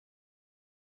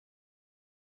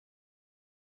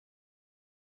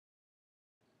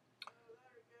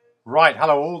Right,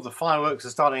 hello all. The fireworks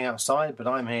are starting outside, but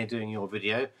I'm here doing your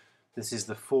video. This is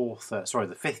the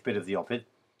fifth bit of the ovid.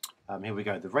 Here we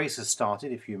go. The race has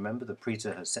started. If you remember, the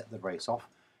praetor has set the race off,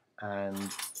 and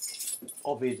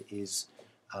Ovid is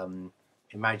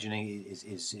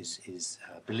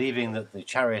believing that the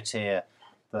charioteer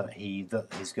that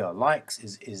his girl likes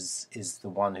is the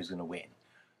one who's going to win.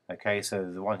 Okay,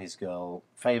 so the one his girl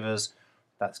favours,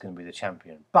 that's going to be the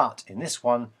champion. But in this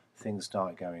one, things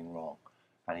start going wrong.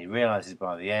 And he realises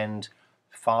by the end,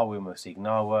 Farwimos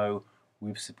Ignawo,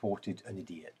 we've supported an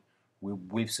idiot.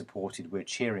 We're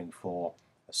cheering for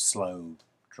a slow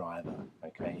driver,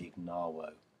 okay,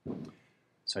 Ignawo.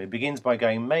 So he begins by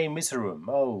going, Me miserum,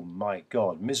 oh my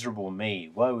God, miserable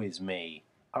me, woe is me,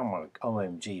 oh my,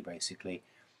 OMG, basically.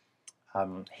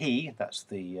 He, that's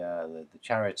the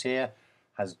charioteer,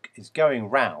 is going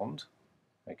round,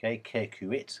 okay,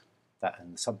 Kerkuit,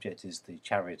 and the subject is the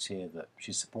charioteer that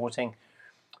she's supporting.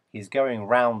 He's going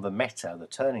round the meta, the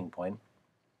turning point,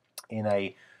 in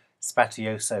a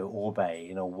spatioso orbe,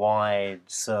 in a wide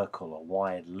circle, a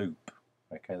wide loop.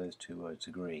 Okay, those two words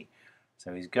agree.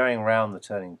 So he's going round the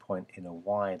turning point in a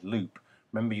wide loop.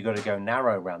 Remember, you've got to go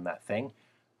narrow around that thing,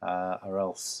 or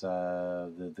else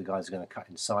the guys are going to cut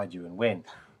inside you and win.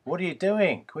 What are you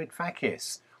doing? Quid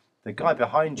facis. The guy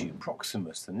behind you,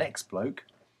 Proximus, the next bloke,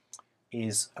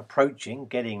 is approaching,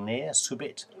 getting near,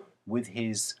 subit, with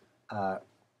his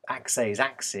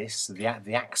axis, the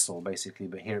axle basically,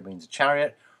 but here it means a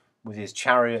chariot, with his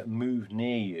chariot moved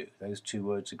near you. Those two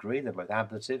words agree, they're both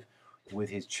ablative, with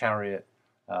his chariot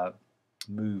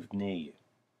moved near you.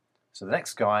 So the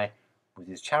next guy, with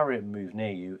his chariot moved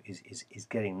near you, is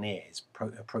getting near, is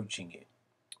approaching you.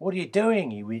 What are you doing,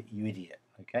 you idiot?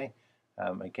 Okay,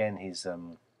 again, he's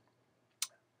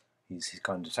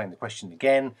kind of saying the question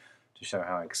again to show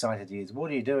how excited he is. What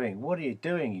are you doing? What are you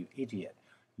doing, you idiot?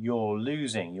 You're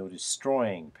losing, you're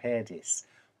destroying Perdis,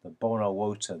 the bona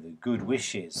vota, the good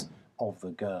wishes of the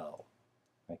girl.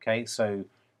 Okay, so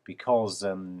because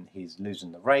he's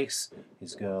losing the race,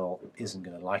 his girl isn't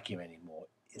going to like him anymore.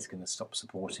 It's going to stop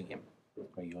supporting him.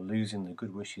 Okay, you're losing the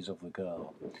good wishes of the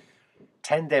girl.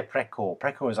 Tende precor.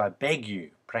 Precor is I beg you.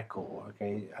 Precor.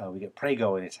 Okay, we get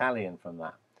prego in Italian from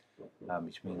that,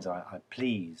 which means I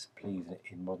please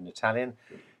in modern Italian.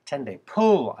 Tende,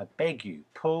 pull, I beg you,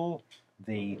 pull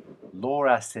the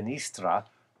Laura Sinistra,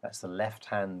 that's the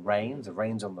left-hand reins, the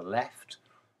reins on the left,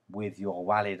 with your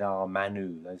validar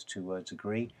manu, those two words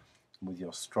agree, with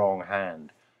your strong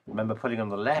hand. Remember, putting on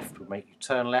the left would make you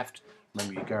turn left.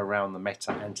 Remember, you go around the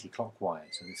meta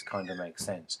anti-clockwise, so this kind of makes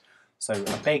sense. So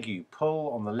I beg you, pull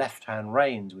on the left-hand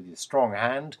reins with your strong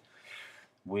hand.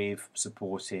 We've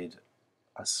supported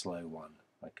a slow one,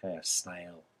 okay, a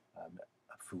snail,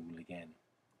 a fool again.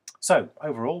 So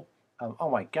overall,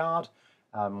 oh my God,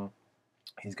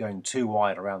 he's going too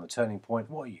wide around the turning point.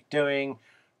 What are you doing?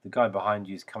 The guy behind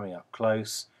you is coming up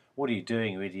close. What are you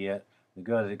doing, you idiot? The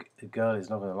girl is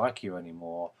not going to like you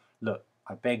anymore. Look,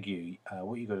 I beg you,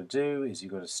 what you've got to do is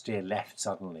you've got to steer left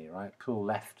suddenly, right? Pull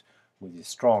left with your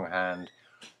strong hand.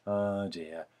 Oh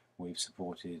dear, we've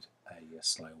supported a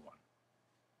slow one.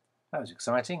 That was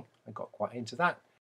exciting. I got quite into that.